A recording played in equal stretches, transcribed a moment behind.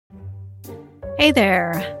Hey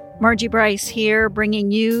there, Margie Bryce here, bringing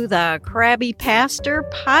you the Krabby Pastor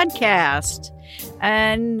podcast.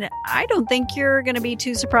 And I don't think you're going to be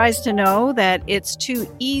too surprised to know that it's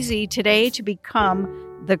too easy today to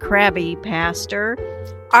become the Krabby Pastor.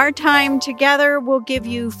 Our time together will give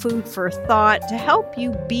you food for thought to help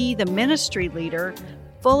you be the ministry leader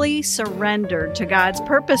fully surrendered to God's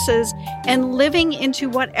purposes and living into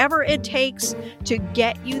whatever it takes to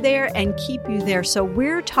get you there and keep you there. So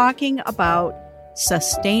we're talking about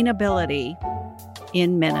sustainability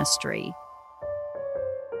in ministry.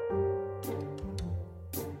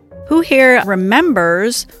 Who here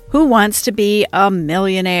remembers Who Wants to Be a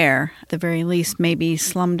Millionaire? At the very least, maybe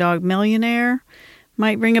Slumdog Millionaire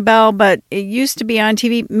might ring a bell, but it used to be on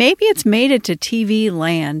TV. Maybe it's made it to TV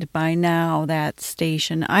land by now, that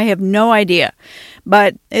station. I have no idea.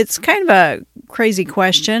 But it's kind of a crazy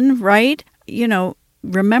question, right? You know,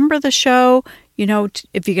 remember the show? You know,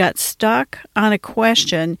 if you got stuck on a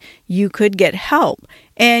question, you could get help.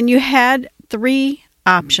 And you had three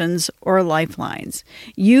options or lifelines.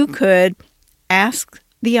 You could ask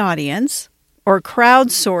the audience or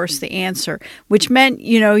crowdsource the answer, which meant,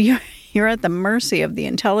 you know, you're at the mercy of the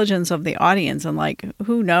intelligence of the audience, and like,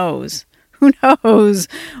 who knows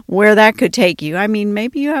where that could take you. I mean,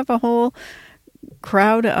 maybe you have a whole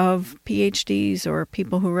crowd of PhDs or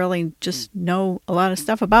people who really just know a lot of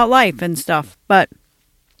stuff about life and stuff. But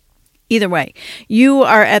either way, you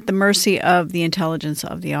are at the mercy of the intelligence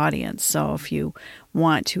of the audience. So if you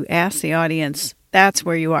want to ask the audience, that's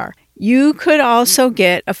where you are. You could also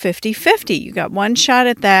get a 50-50. You got one shot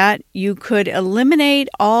at that. You could eliminate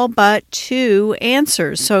all but two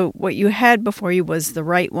answers. So what you had before you was the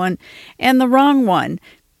right one and the wrong one.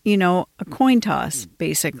 You know, a coin toss,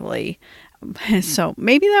 basically. So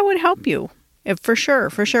maybe that would help you. For sure.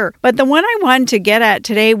 But the one I wanted to get at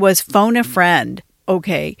today was phone a friend.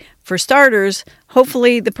 Okay, for starters,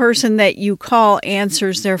 hopefully the person that you call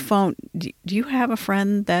answers their phone. Do you have a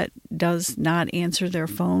friend that does not answer their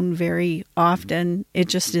phone very often? It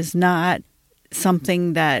just is not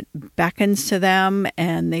something that beckons to them,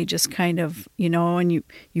 and they just kind of, you know, and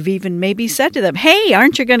you've even maybe said to them, hey,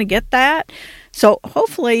 aren't you going to get that? So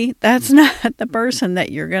hopefully that's not the person that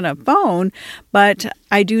you're going to phone, but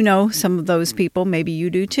I do know some of those people, maybe you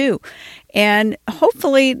do too. And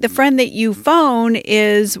hopefully the friend that you phone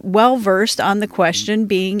is well-versed on the question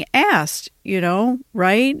being asked, you know,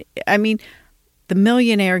 right? I mean, the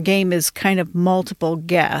millionaire game is kind of multiple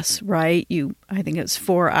guess, right? I think it's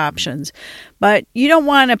 4 options. But you don't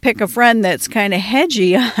want to pick a friend that's kind of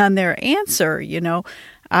hedgy on their answer, you know.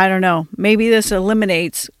 I don't know. Maybe this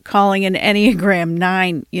eliminates calling an Enneagram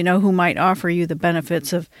 9, you know, who might offer you the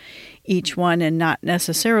benefits of each one and not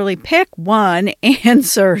necessarily pick one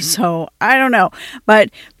answer. So I don't know.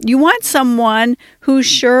 But you want someone who's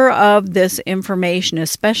sure of this information,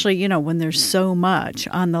 especially, you know, when there's so much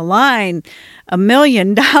on the line. $1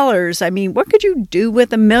 million. I mean, what could you do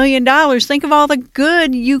with $1 million? Think of all the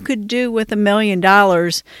good you could do with $1 million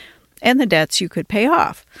and the debts you could pay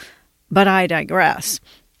off. But I digress.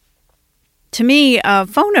 To me,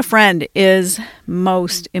 phone a friend is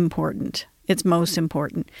most important. It's most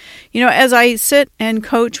important. You know, as I sit and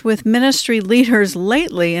coach with ministry leaders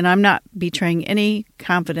lately, and I'm not betraying any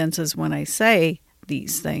confidences when I say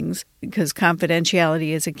these things, because confidentiality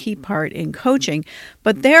is a key part in coaching,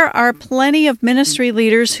 but there are plenty of ministry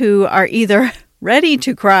leaders who are either ready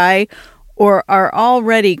to cry or are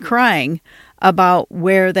already crying about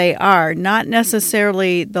where they are, not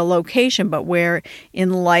necessarily the location, but where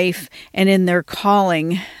in life and in their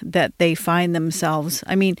calling that they find themselves.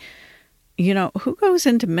 I mean, you know, who goes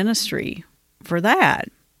into ministry for that,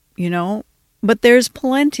 you know? But there's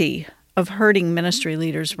plenty of hurting ministry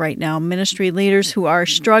leaders right now, ministry leaders who are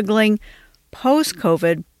struggling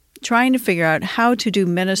post-COVID, trying to figure out how to do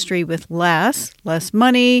ministry with less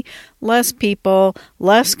money, less people,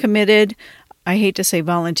 less committed. I hate to say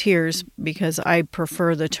volunteers because I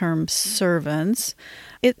prefer the term servants.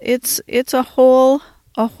 It's a whole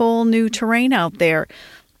new terrain out there.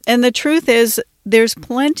 And the truth is, there's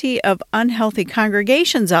plenty of unhealthy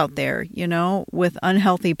congregations out there, you know, with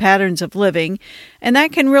unhealthy patterns of living. And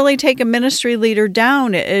that can really take a ministry leader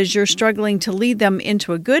down as you're struggling to lead them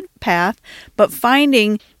into a good path. But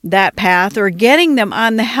finding that path or getting them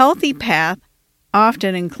on the healthy path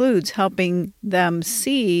often includes helping them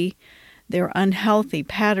see their unhealthy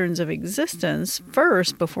patterns of existence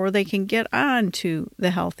first before they can get on to the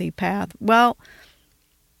healthy path. Well,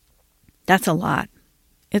 that's a lot.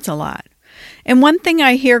 It's a lot. And one thing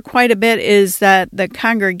I hear quite a bit is that the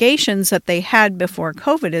congregations that they had before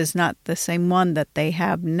COVID is not the same one that they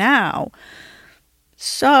have now.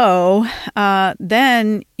 So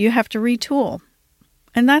then you have to retool.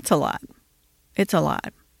 And that's a lot. It's a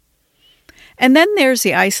lot. And then there's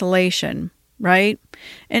the isolation, right?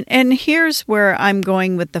 And here's where I'm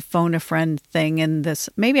going with the phone a friend thing. And this,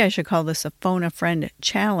 maybe I should call this a phone a friend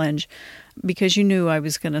challenge, because you knew I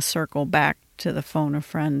was going to circle back to the phone a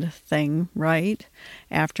friend thing, right?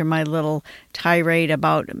 After my little tirade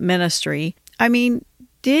about ministry. I mean,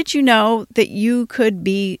 did you know that you could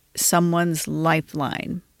be someone's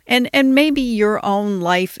lifeline? And maybe your own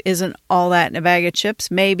life isn't all that in a bag of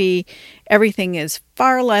chips. Maybe everything is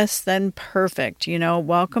far less than perfect.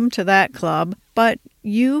 Welcome to that club. But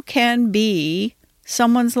you can be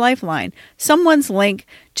someone's lifeline, someone's link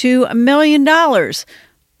to $1 million.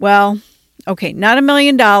 Well, okay, not $1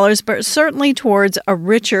 million, but certainly towards a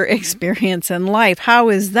richer experience in life. How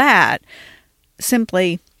is that?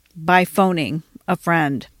 Simply by phoning a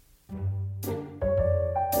friend.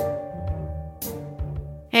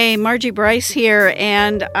 Hey, Margie Bryce here,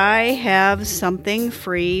 and I have something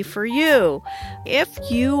free for you. If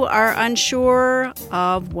you are unsure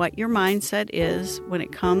of what your mindset is when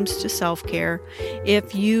it comes to self-care,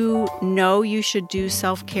 if you know you should do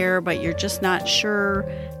self-care, but you're just not sure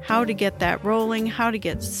how to get that rolling, how to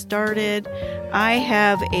get started, I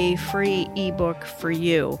have a free ebook for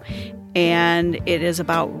you. And it is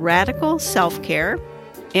about radical self-care,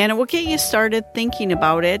 and it will get you started thinking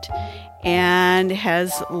about it, and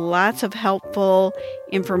has lots of helpful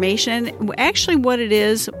information. Actually, what it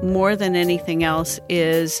is more than anything else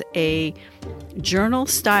is a journal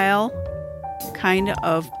style kind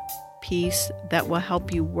of piece that will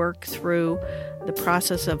help you work through the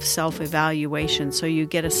process of self-evaluation, so you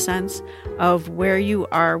get a sense of where you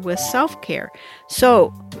are with self-care.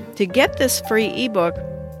 So to get this free ebook,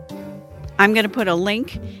 I'm going to put a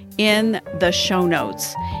link in the show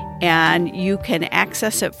notes, and you can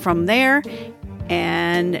access it from there,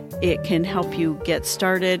 and it can help you get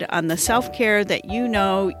started on the self-care that you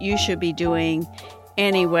know you should be doing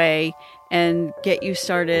anyway, and get you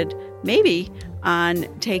started maybe on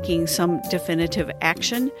taking some definitive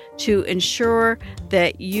action to ensure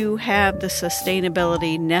that you have the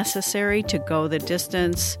sustainability necessary to go the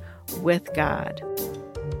distance with God.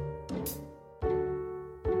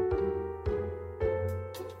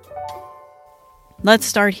 Let's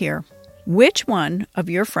start here. Which one of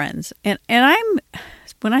your friends, and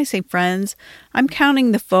when I say friends, I'm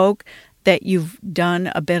counting the folk that you've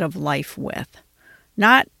done a bit of life with,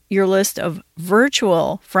 not your list of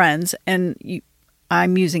virtual friends, and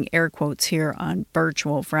I'm using air quotes here on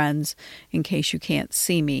virtual friends in case you can't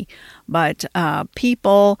see me, but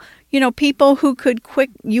people who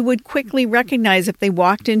you would quickly recognize if they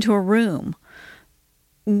walked into a room.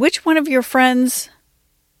 Which one of your friends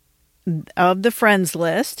of the friends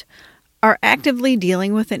list are actively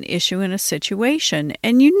dealing with an issue in a situation,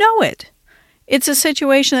 and you know it? It's a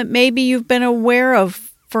situation that maybe you've been aware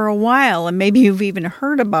of for a while, and maybe you've even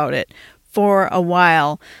heard about it for a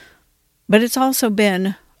while, but it's also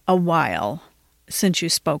been a while since you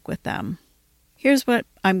spoke with them. Here's what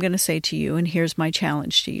I'm going to say to you, and here's my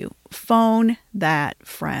challenge to you. Phone that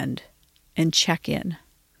friend and check in.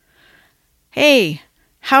 Hey,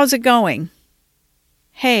 how's it going?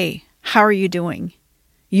 Hey, how are you doing?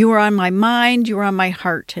 You were on my mind, you were on my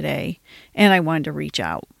heart today, and I wanted to reach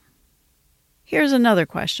out. Here's another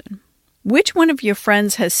question. Which one of your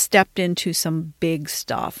friends has stepped into some big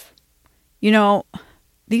stuff?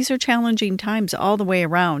 These are challenging times all the way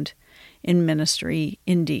around in ministry,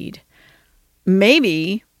 indeed.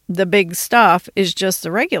 Maybe the big stuff is just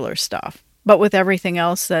the regular stuff, but with everything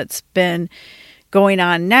else that's been going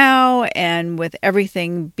on now, and with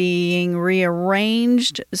everything being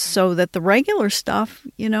rearranged so that the regular stuff,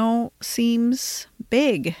 seems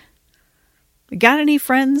big. Got any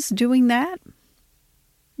friends doing that?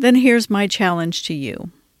 Then here's my challenge to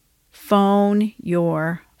you. Phone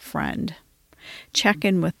your friend. Check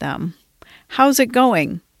in with them. How's it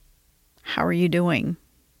going? How are you doing?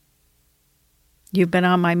 You've been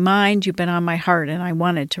on my mind, you've been on my heart, and I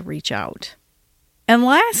wanted to reach out. And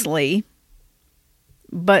lastly,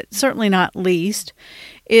 but certainly not least,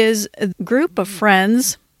 is a group of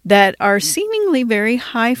friends that are seemingly very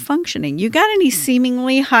high functioning. You got any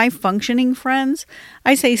seemingly high functioning friends?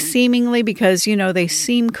 I say seemingly because, they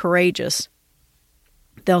seem courageous.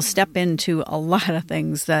 They'll step into a lot of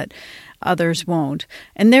things that others won't.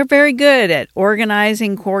 And they're very good at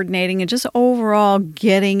organizing, coordinating, and just overall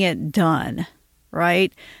getting it done,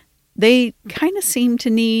 right? They kind of seem to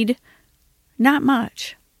need not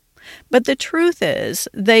much. But the truth is,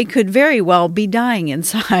 they could very well be dying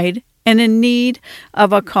inside and in need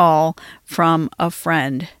of a call from a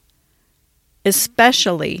friend.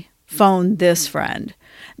 Especially phone this friend.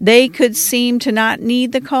 They could seem to not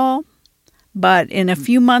need the call, But in a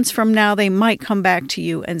few months from now, they might come back to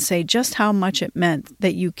you and say just how much it meant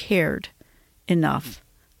that you cared enough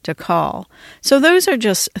to call. So those are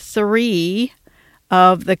just 3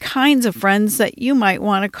 of the kinds of friends that you might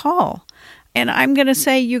want to call. And I'm going to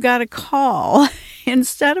say you got to call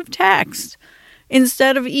instead of text,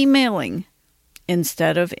 instead of emailing,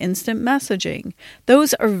 instead of instant messaging.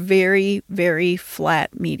 Those are very, very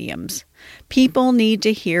flat mediums. People need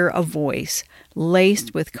to hear a voice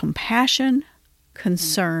laced with compassion,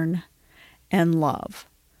 concern, and love.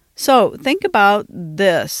 So think about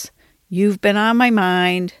this. You've been on my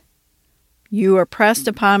mind. You are pressed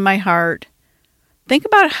upon my heart. Think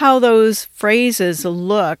about how those phrases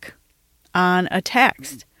look on a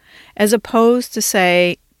text, as opposed to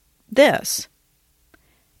say this.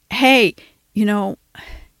 Hey,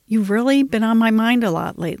 you've really been on my mind a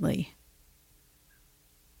lot lately.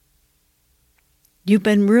 You've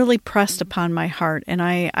been really pressed upon my heart, and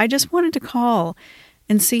I just wanted to call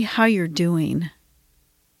and see how you're doing.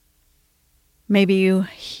 Maybe you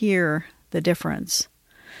hear the difference.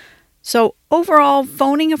 So overall,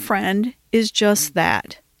 phoning a friend is just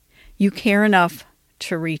that. You care enough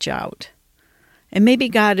to reach out. And maybe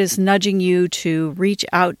God is nudging you to reach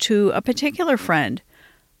out to a particular friend,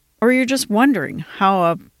 or you're just wondering how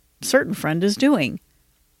a certain friend is doing.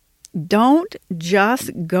 Don't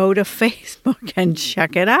just go to Facebook and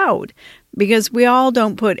check it out, because we all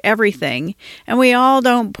don't put everything, and we all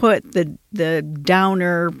don't put the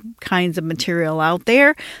downer kinds of material out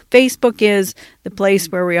there. Facebook is the place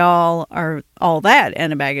where we all are all that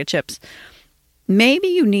and a bag of chips. Maybe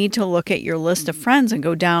you need to look at your list of friends and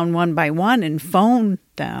go down one by one and phone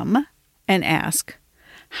them and ask,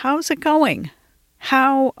 how's it going?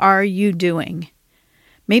 How are you doing?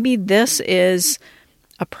 Maybe this is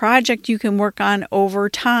a project you can work on over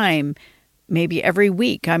time. Maybe every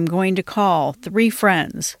week I'm going to call 3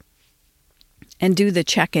 friends and do the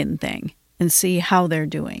check-in thing and see how they're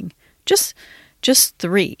doing. Just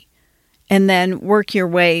 3. And then work your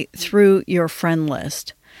way through your friend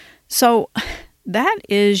list. So that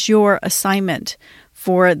is your assignment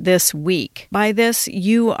for this week. By this,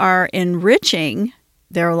 you are enriching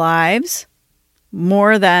their lives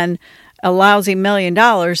more than a lousy $1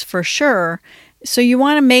 million for sure. So you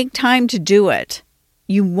want to make time to do it.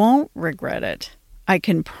 You won't regret it. I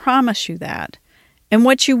can promise you that. And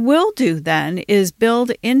what you will do then is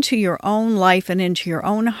build into your own life and into your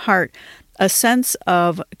own heart a sense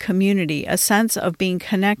of community, a sense of being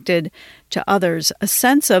connected to others, a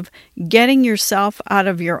sense of getting yourself out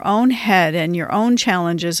of your own head and your own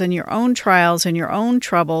challenges and your own trials and your own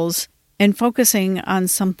troubles and focusing on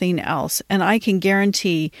something else. And I can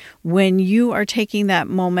guarantee when you are taking that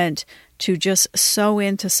moment to just sow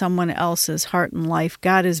into someone else's heart and life,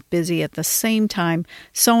 God is busy at the same time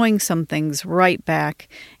sowing some things right back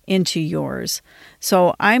into yours.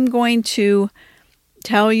 So I'm going to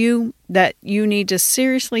tell you that you need to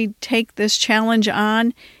seriously take this challenge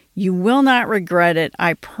on. You will not regret it.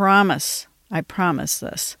 I promise. I promise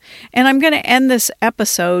this. And I'm going to end this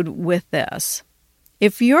episode with this.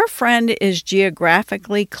 If your friend is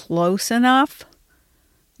geographically close enough,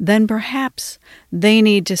 then perhaps they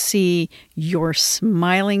need to see your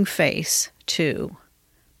smiling face too.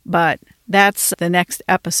 But that's the next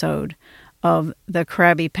episode of The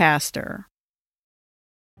Crabby Pastor.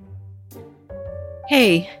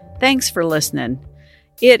 Hey, thanks for listening.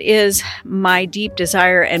 It is my deep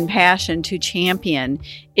desire and passion to champion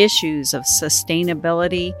issues of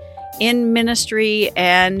sustainability in ministry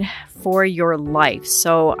and for your life.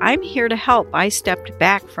 So I'm here to help. I stepped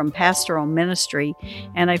back from pastoral ministry,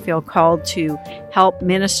 and I feel called to help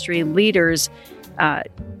ministry leaders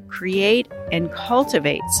create and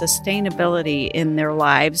cultivate sustainability in their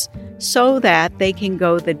lives so that they can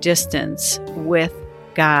go the distance with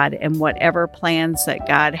God and whatever plans that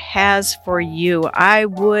God has for you. I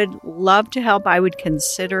would love to help. I would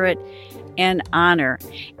consider it an honor.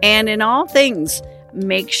 And in all things,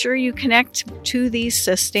 make sure you connect to these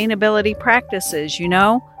sustainability practices,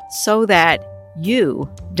 so that you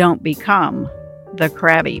don't become the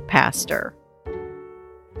crabby pastor.